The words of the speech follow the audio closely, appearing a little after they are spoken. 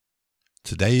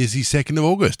Today is the 2nd of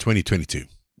August, 2022.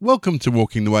 Welcome to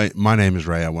Walking the Way. My name is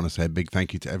Ray. I want to say a big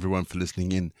thank you to everyone for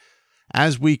listening in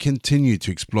as we continue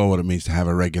to explore what it means to have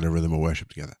a regular rhythm of worship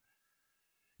together.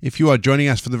 If you are joining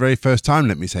us for the very first time,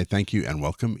 let me say thank you and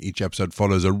welcome. Each episode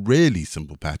follows a really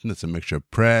simple pattern. It's a mixture of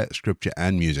prayer, scripture,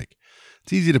 and music.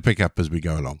 It's easy to pick up as we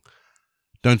go along.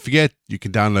 Don't forget, you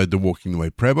can download the Walking the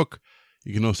Way prayer book.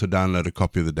 You can also download a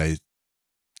copy of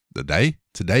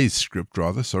today's script.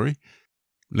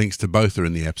 Links to both are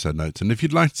in the episode notes. And if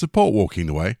you'd like to support Walking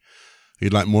the Way,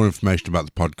 you'd like more information about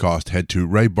the podcast, head to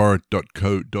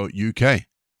rayborrett.co.uk.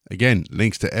 Again,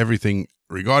 links to everything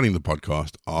regarding the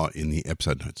podcast are in the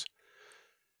episode notes.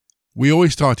 We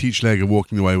always start each leg of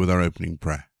Walking the Way with our opening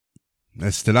prayer.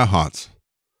 Let's still our hearts.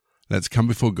 Let's come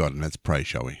before God and let's pray,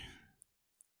 shall we?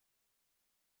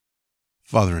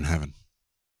 Father in heaven,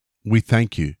 we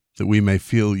thank you that we may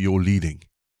feel your leading,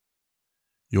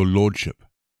 your lordship.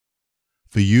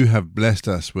 For you have blessed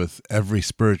us with every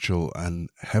spiritual and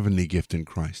heavenly gift in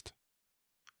Christ.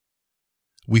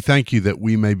 We thank you that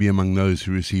we may be among those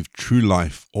who receive true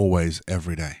life always,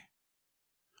 every day,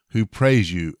 who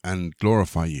praise you and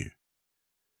glorify you,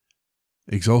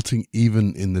 exalting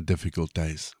even in the difficult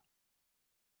days.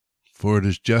 For it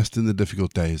is just in the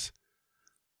difficult days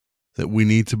that we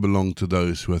need to belong to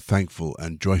those who are thankful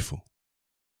and joyful,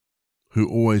 who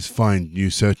always find new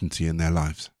certainty in their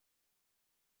lives.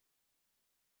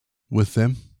 With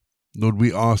them, Lord,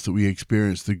 we ask that we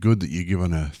experience the good that you give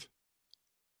on earth,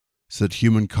 so that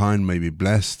humankind may be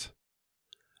blessed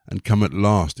and come at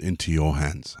last into your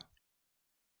hands.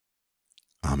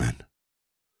 Amen.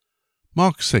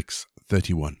 Mark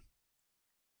 6:31.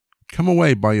 Come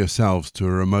away by yourselves to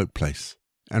a remote place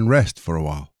and rest for a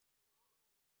while.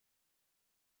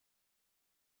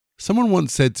 Someone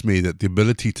once said to me that the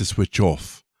ability to switch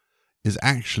off is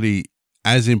actually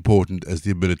as important as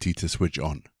the ability to switch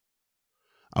on.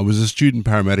 I was a student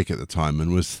paramedic at the time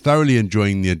and was thoroughly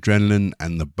enjoying the adrenaline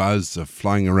and the buzz of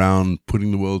flying around,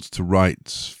 putting the world to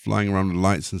rights, flying around with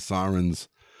lights and sirens.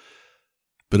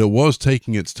 But it was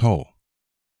taking its toll,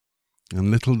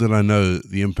 and little did I know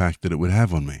the impact that it would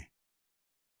have on me.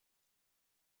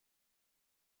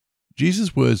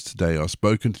 Jesus' words today are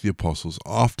spoken to the apostles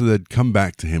after they'd come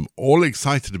back to him, all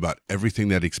excited about everything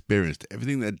they'd experienced,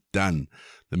 everything they'd done,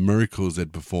 the miracles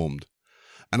they'd performed.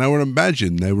 And I would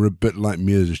imagine they were a bit like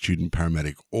me as a student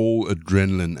paramedic, all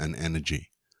adrenaline and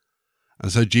energy. And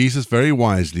so Jesus very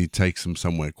wisely takes them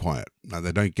somewhere quiet. Now,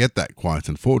 they don't get that quiet,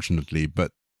 unfortunately,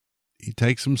 but he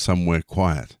takes them somewhere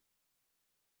quiet.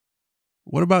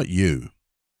 What about you?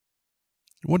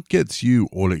 What gets you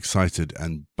all excited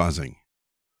and buzzing?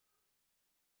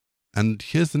 And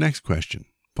here's the next question,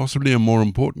 possibly a more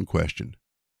important question.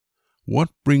 What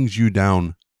brings you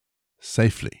down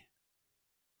safely?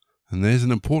 And there's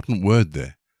an important word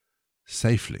there,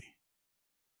 safely.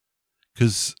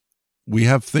 Because we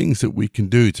have things that we can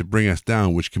do to bring us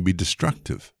down which can be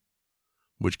destructive,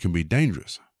 which can be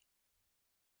dangerous.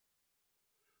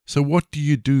 So what do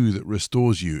you do that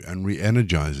restores you and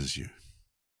re-energizes you?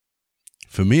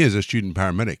 For me as a student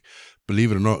paramedic,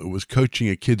 believe it or not, it was coaching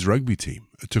a kids' rugby team.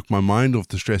 It took my mind off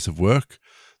the stress of work,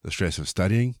 the stress of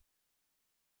studying,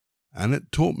 and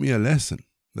it taught me a lesson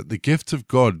that the gifts of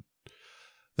God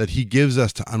that he gives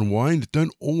us to unwind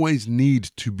don't always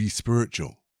need to be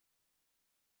spiritual.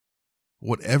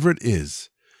 Whatever it is,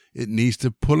 it needs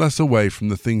to pull us away from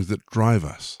the things that drive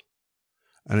us.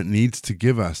 And it needs to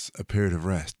give us a period of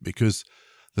rest, because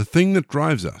the thing that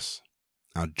drives us,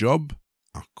 our job,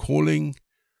 our calling,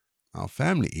 our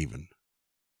family even,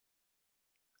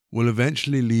 will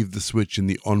eventually leave the switch in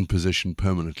the on position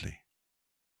permanently.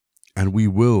 And we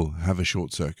will have a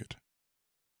short circuit.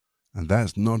 And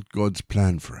that's not God's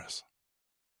plan for us.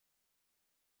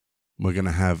 We're going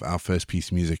to have our first piece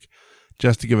of music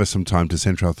just to give us some time to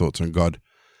center our thoughts on God.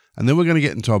 And then we're going to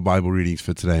get into our Bible readings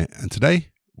for today. And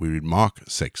today we read Mark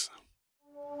 6.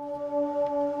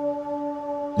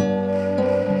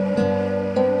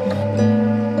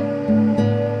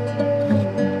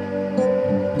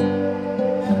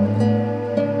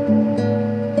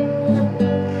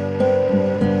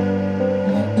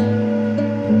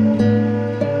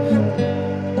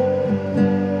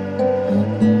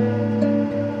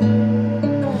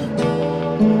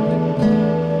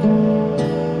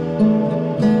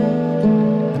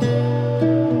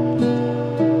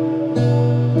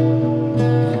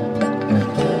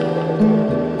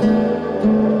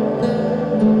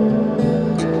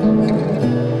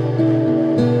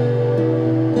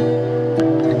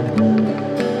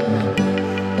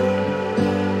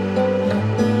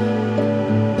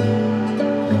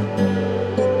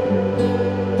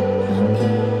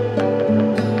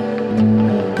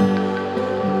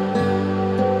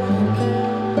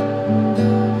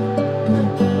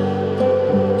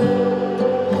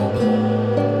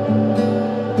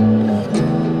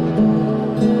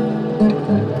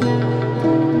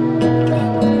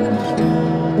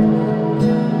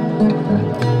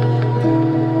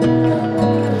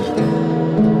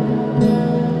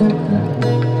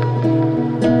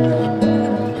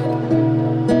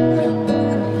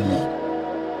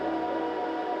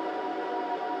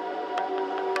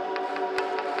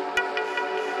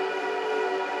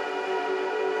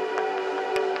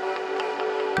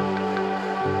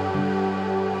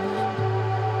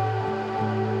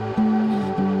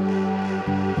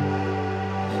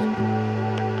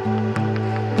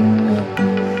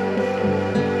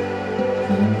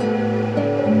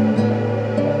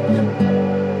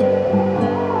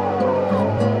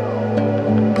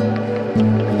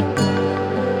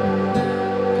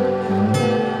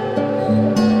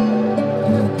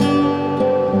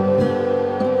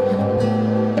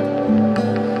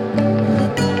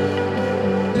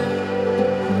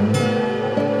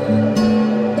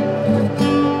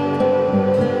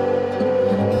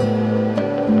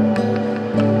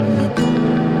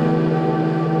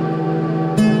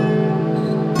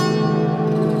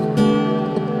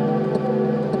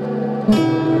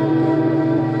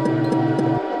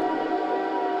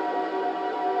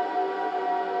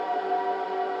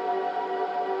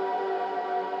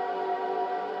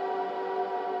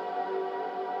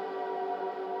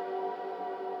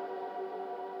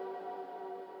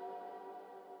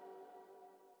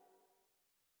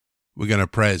 We're going to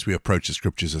pray as we approach the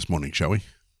scriptures this morning, shall we?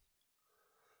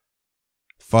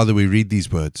 Father, we read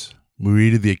these words. We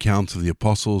read the accounts of the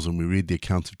apostles and we read the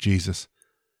accounts of Jesus.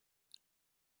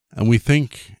 And we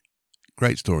think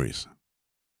great stories.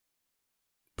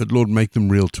 But Lord, make them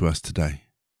real to us today.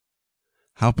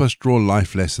 Help us draw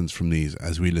life lessons from these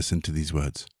as we listen to these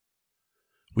words.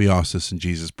 We ask this in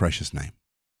Jesus' precious name.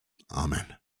 Amen.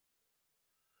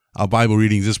 Our Bible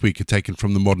readings this week are taken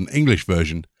from the Modern English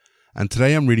Version, and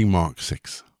today I'm reading Mark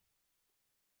 6.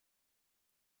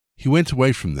 He went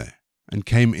away from there and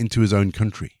came into his own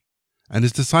country, and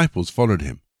his disciples followed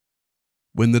him.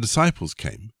 When the disciples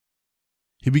came,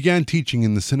 he began teaching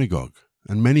in the synagogue,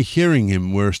 and many hearing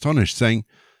him were astonished, saying,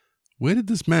 "Where did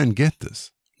this man get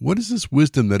this? What is this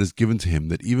wisdom that is given to him,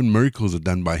 that even miracles are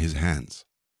done by his hands?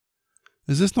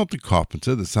 Is this not the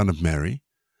carpenter, the son of Mary,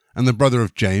 and the brother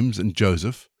of James and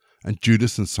Joseph, and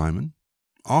Judas and Simon?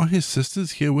 Are his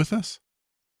sisters here with us?"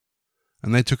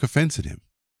 And they took offense at him.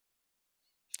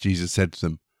 Jesus said to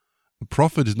them, "A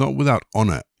prophet is not without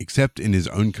honor except in his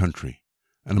own country,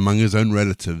 and among his own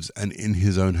relatives, and in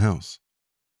his own house."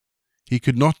 He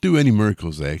could not do any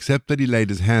miracles there, except that he laid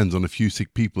his hands on a few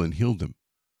sick people and healed them.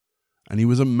 And he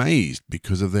was amazed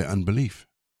because of their unbelief.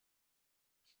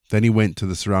 Then he went to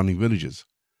the surrounding villages,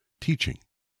 teaching.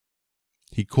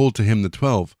 He called to him the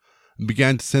 12, and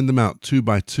began to send them out 2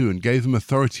 by 2, and gave them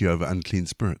authority over unclean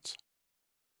spirits.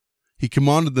 He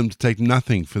commanded them to take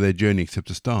nothing for their journey except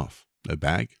a staff, no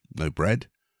bag, no bread,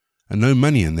 and no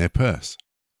money in their purse,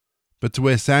 but to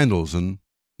wear sandals and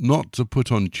not to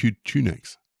put on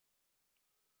tunics.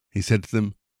 He said to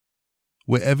them,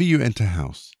 "Wherever you enter a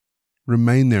house,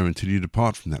 remain there until you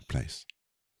depart from that place.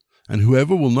 And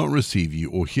whoever will not receive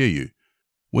you or hear you,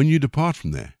 when you depart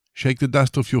from there, shake the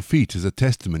dust off your feet as a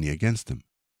testimony against them.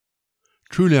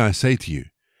 Truly I say to you,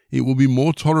 it will be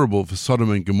more tolerable for Sodom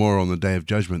and Gomorrah on the day of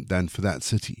judgment than for that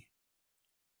city."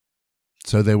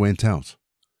 So they went out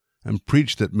and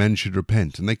preached that men should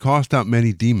repent, and they cast out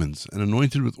many demons and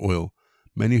anointed with oil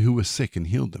many who were sick and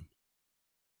healed them.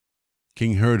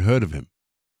 King Herod heard of him,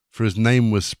 for his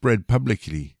name was spread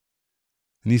publicly,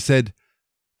 and he said,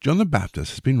 "John the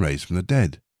Baptist has been raised from the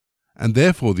dead, and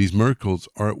therefore these miracles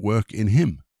are at work in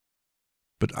him."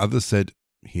 But others said,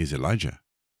 "He is Elijah."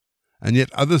 And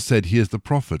yet others said, "He is the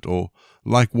prophet," or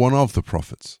like one of the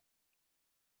prophets.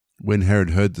 When Herod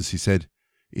heard this, he said,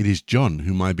 "It is John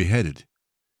whom I beheaded.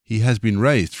 He has been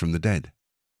raised from the dead."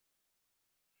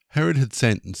 Herod had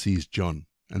sent and seized John,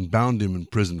 and bound him in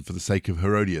prison for the sake of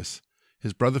Herodias,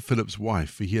 his brother Philip's wife,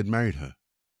 for he had married her.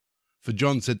 For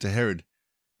John said to Herod,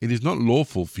 "It is not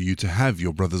lawful for you to have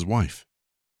your brother's wife."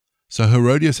 So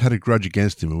Herodias had a grudge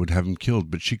against him and would have him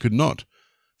killed, but she could not,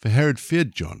 for Herod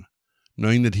feared John,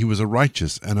 knowing that he was a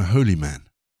righteous and a holy man,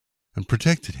 and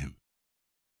protected him.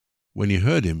 When he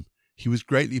heard him, he was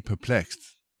greatly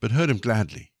perplexed, but heard him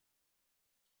gladly.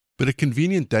 But a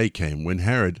convenient day came when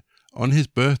Herod, on his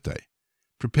birthday,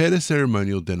 prepared a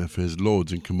ceremonial dinner for his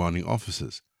lords and commanding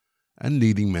officers, and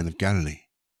leading men of Galilee.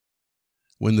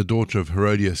 When the daughter of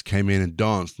Herodias came in and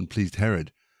danced and pleased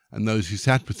Herod, and those who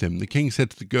sat with him, the king said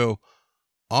to the girl,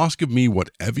 "Ask of me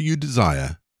whatever you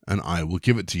desire, and I will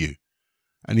give it to you."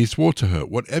 And he swore to her,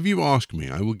 "Whatever you ask me,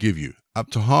 I will give you, up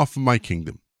to half of my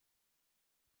kingdom."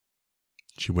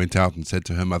 She went out and said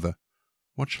to her mother,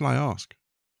 "What shall I ask?"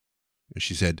 And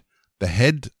she said, "The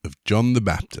head of John the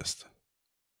Baptist."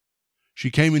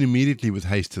 She came in immediately with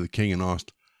haste to the king and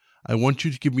asked, "I want you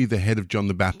to give me the head of John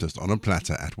the Baptist on a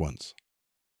platter at once."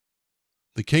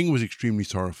 The king was extremely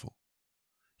sorrowful,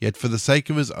 yet for the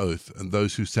sake of his oath and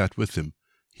those who sat with him,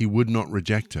 he would not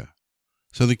reject her.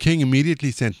 So the king immediately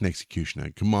sent an executioner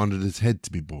and commanded his head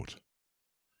to be brought.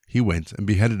 He went and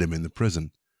beheaded him in the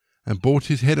prison, and brought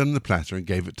his head on the platter and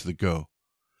gave it to the girl,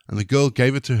 and the girl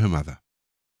gave it to her mother.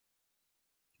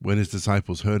 When his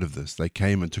disciples heard of this, they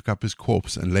came and took up his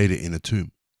corpse and laid it in a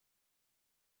tomb.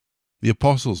 The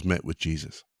apostles met with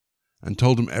Jesus and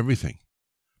told him everything,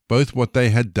 both what they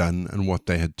had done and what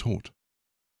they had taught.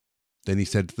 Then he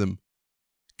said to them,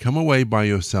 "Come away by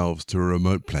yourselves to a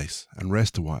remote place and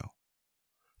rest a while."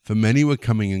 For many were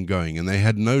coming and going, and they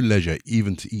had no leisure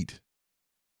even to eat.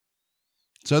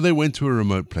 So they went to a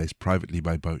remote place privately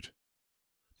by boat.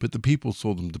 But the people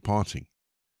saw them departing,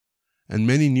 and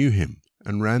many knew him,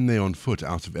 and ran there on foot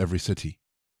out of every city.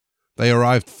 They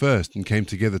arrived first and came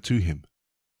together to him.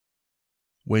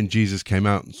 When Jesus came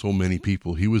out and saw many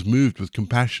people, he was moved with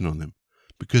compassion on them,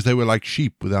 because they were like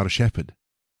sheep without a shepherd,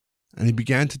 and he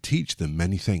began to teach them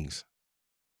many things.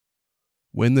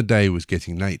 When the day was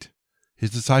getting late, his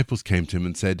disciples came to him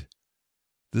and said,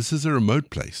 "This is a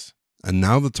remote place, and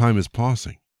now the time is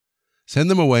passing. Send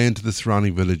them away into the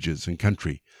surrounding villages and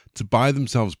country, to buy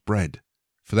themselves bread,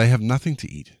 for they have nothing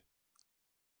to eat?"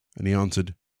 And he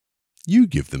answered, "You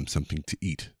give them something to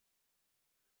eat."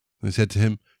 They said to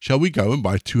him, "Shall we go and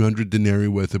buy 200 denarii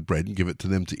worth of bread and give it to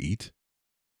them to eat?"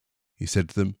 He said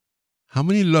to them, "How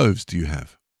many loaves do you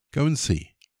have? Go and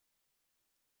see."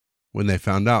 When they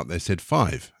found out, they said,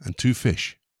 5, and 2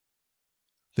 fish.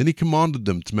 Then he commanded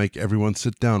them to make everyone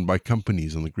sit down by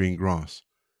companies on the green grass.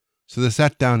 So they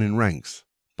sat down in ranks,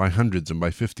 by hundreds and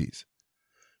by 50s.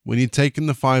 When he had taken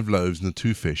the 5 loaves and the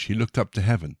 2 fish, he looked up to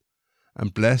heaven,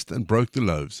 and blessed and broke the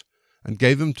loaves, and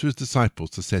gave them to his disciples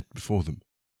to set before them.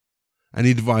 And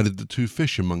he divided the 2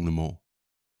 fish among them all.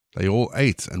 They all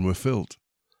ate and were filled.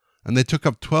 And they took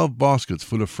up 12 baskets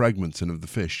full of fragments and of the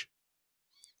fish.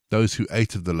 Those who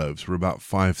ate of the loaves were about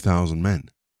 5,000 men.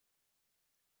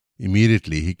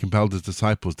 Immediately he compelled his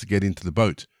disciples to get into the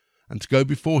boat, and to go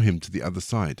before him to the other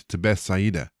side, to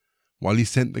Bethsaida, while he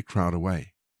sent the crowd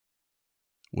away.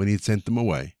 When he had sent them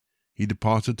away, he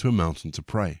departed to a mountain to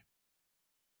pray.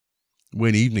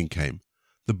 When evening came,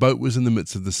 the boat was in the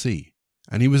midst of the sea,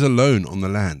 and he was alone on the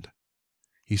land.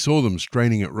 He saw them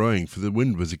straining at rowing, for the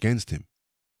wind was against him.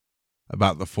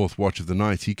 About the 4th watch of the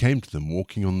night he came to them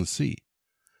walking on the sea,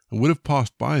 and would have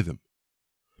passed by them.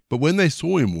 But when they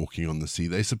saw him walking on the sea,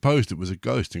 they supposed it was a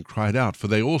ghost, and cried out, for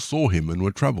they all saw him and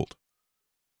were troubled.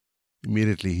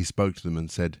 Immediately he spoke to them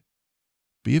and said,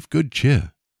 "Be of good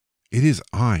cheer. It is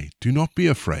I. Do not be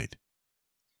afraid."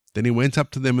 Then he went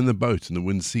up to them in the boat, and the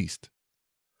wind ceased.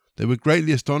 They were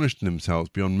greatly astonished in themselves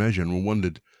beyond measure, and were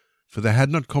wondered, for they had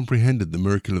not comprehended the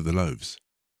miracle of the loaves,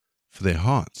 for their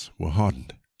hearts were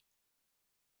hardened.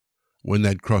 When they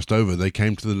had crossed over, they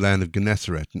came to the land of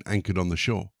Gennesaret and anchored on the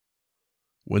shore.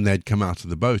 When they had come out of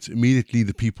the boat, immediately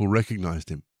the people recognized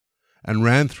him, and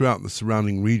ran throughout the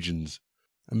surrounding regions,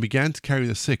 and began to carry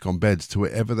the sick on beds to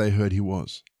wherever they heard he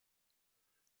was.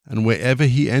 And wherever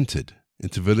he entered,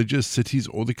 into villages, cities,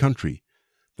 or the country,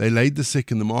 they laid the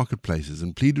sick in the marketplaces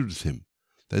and pleaded with him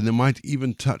that they might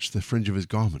even touch the fringe of his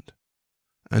garment.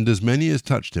 And as many as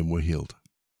touched him were healed.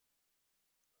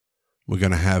 We're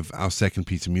going to have our second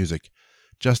piece of music,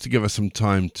 just to give us some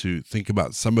time to think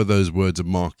about some of those words of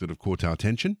Mark that have caught our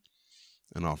attention.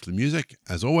 And after the music,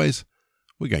 as always,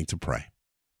 we're going to pray.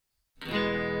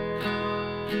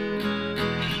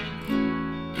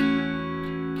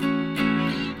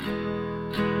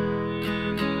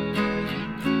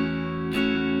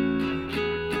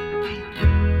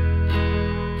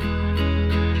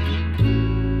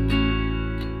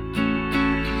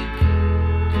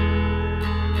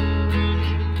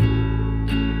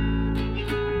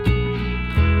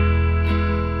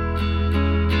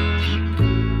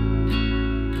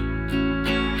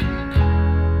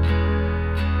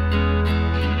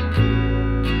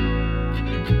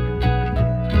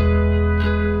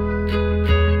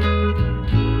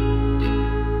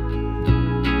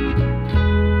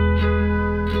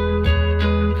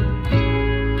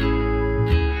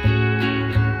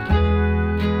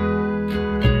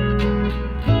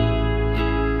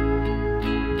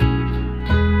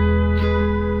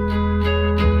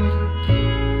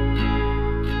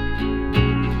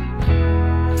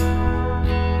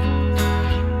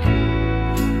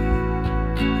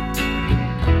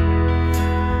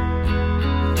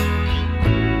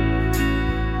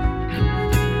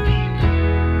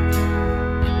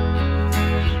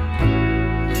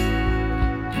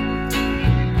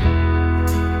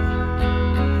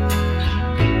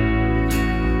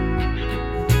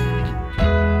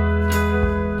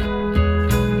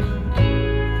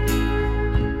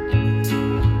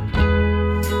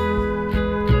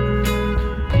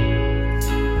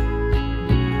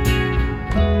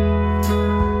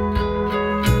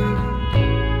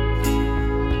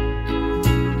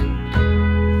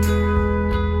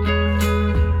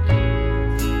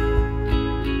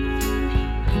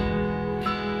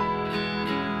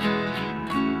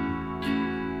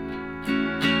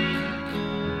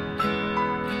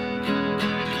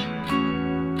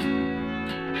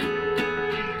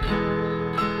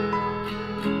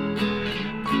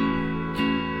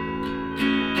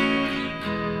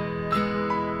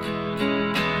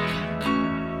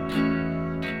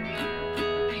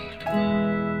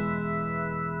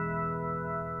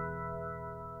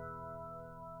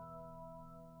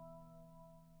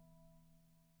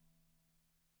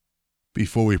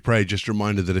 Before we pray, just a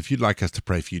reminder that if you'd like us to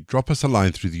pray for you, drop us a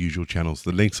line through the usual channels.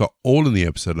 The links are all in the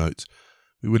episode notes.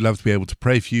 We would love to be able to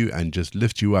pray for you and just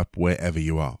lift you up wherever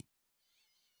you are.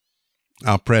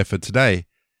 Our prayer for today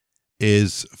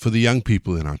is for the young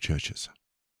people in our churches.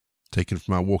 Taken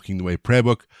from our Walking the Way prayer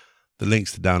book. The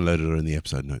links to download it are in the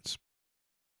episode notes.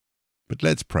 But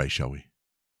let's pray, shall we?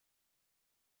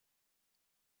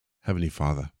 Heavenly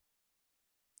Father,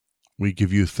 we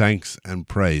give you thanks and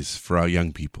praise for our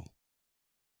young people.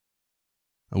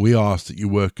 And we ask that you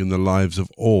work in the lives of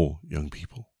all young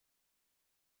people.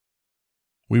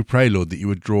 We pray, Lord, that you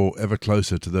would draw ever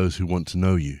closer to those who want to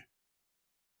know you.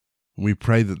 And we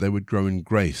pray that they would grow in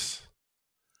grace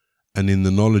and in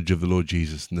the knowledge of the Lord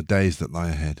Jesus in the days that lie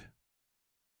ahead.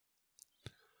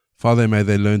 Father, may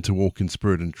they learn to walk in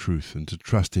spirit and truth and to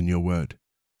trust in your word,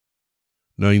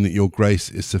 knowing that your grace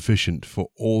is sufficient for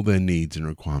all their needs and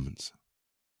requirements.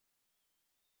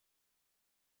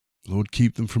 Lord,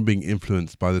 keep them from being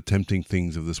influenced by the tempting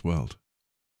things of this world.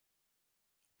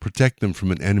 Protect them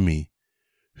from an enemy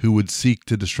who would seek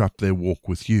to disrupt their walk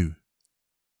with you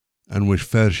and with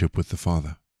fellowship with the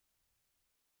Father.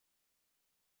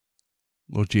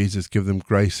 Lord Jesus, give them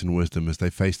grace and wisdom as they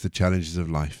face the challenges of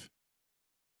life,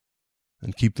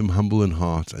 and keep them humble in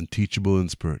heart and teachable in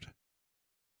spirit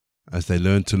as they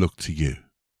learn to look to you.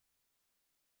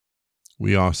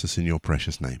 We ask this in your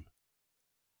precious name.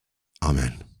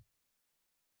 Amen.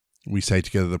 We say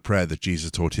together the prayer that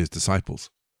Jesus taught his disciples.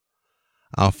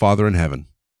 Our Father in heaven,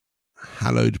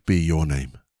 hallowed be your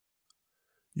name.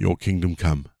 Your kingdom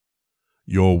come.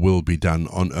 Your will be done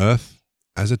on earth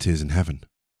as it is in heaven.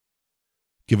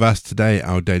 Give us today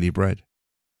our daily bread.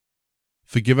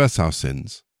 Forgive us our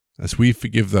sins, as we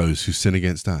forgive those who sin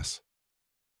against us.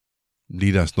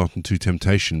 Lead us not into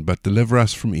temptation, but deliver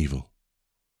us from evil.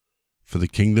 For the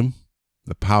kingdom,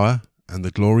 the power, and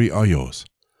the glory are yours,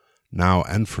 now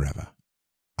and forever.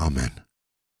 Amen.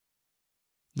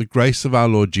 The grace of our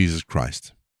Lord Jesus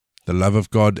Christ, the love of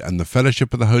God, and the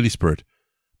fellowship of the Holy Spirit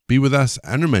be with us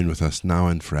and remain with us now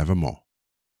and forevermore.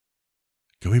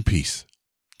 Go in peace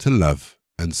to love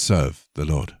and serve the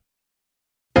Lord.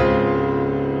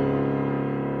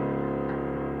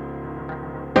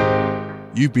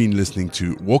 You've been listening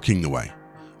to Walking the Way.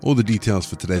 All the details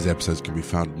for today's episodes can be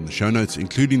found in the show notes,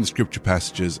 including the scripture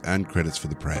passages and credits for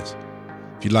the prayers.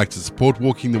 If you'd like to support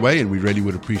Walking the Way, and we really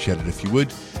would appreciate it if you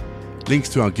would, links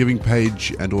to our giving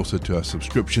page and also to our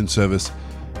subscription service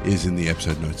is in the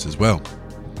episode notes as well.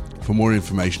 For more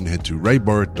information, head to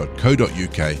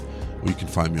rayborrett.co.uk, or you can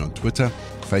find me on Twitter,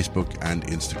 Facebook, and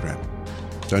Instagram.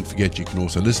 Don't forget you can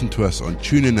also listen to us on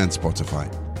TuneIn and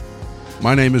Spotify.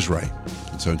 My name is Ray,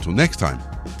 and so until next time,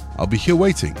 I'll be here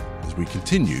waiting as we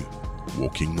continue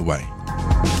walking the way.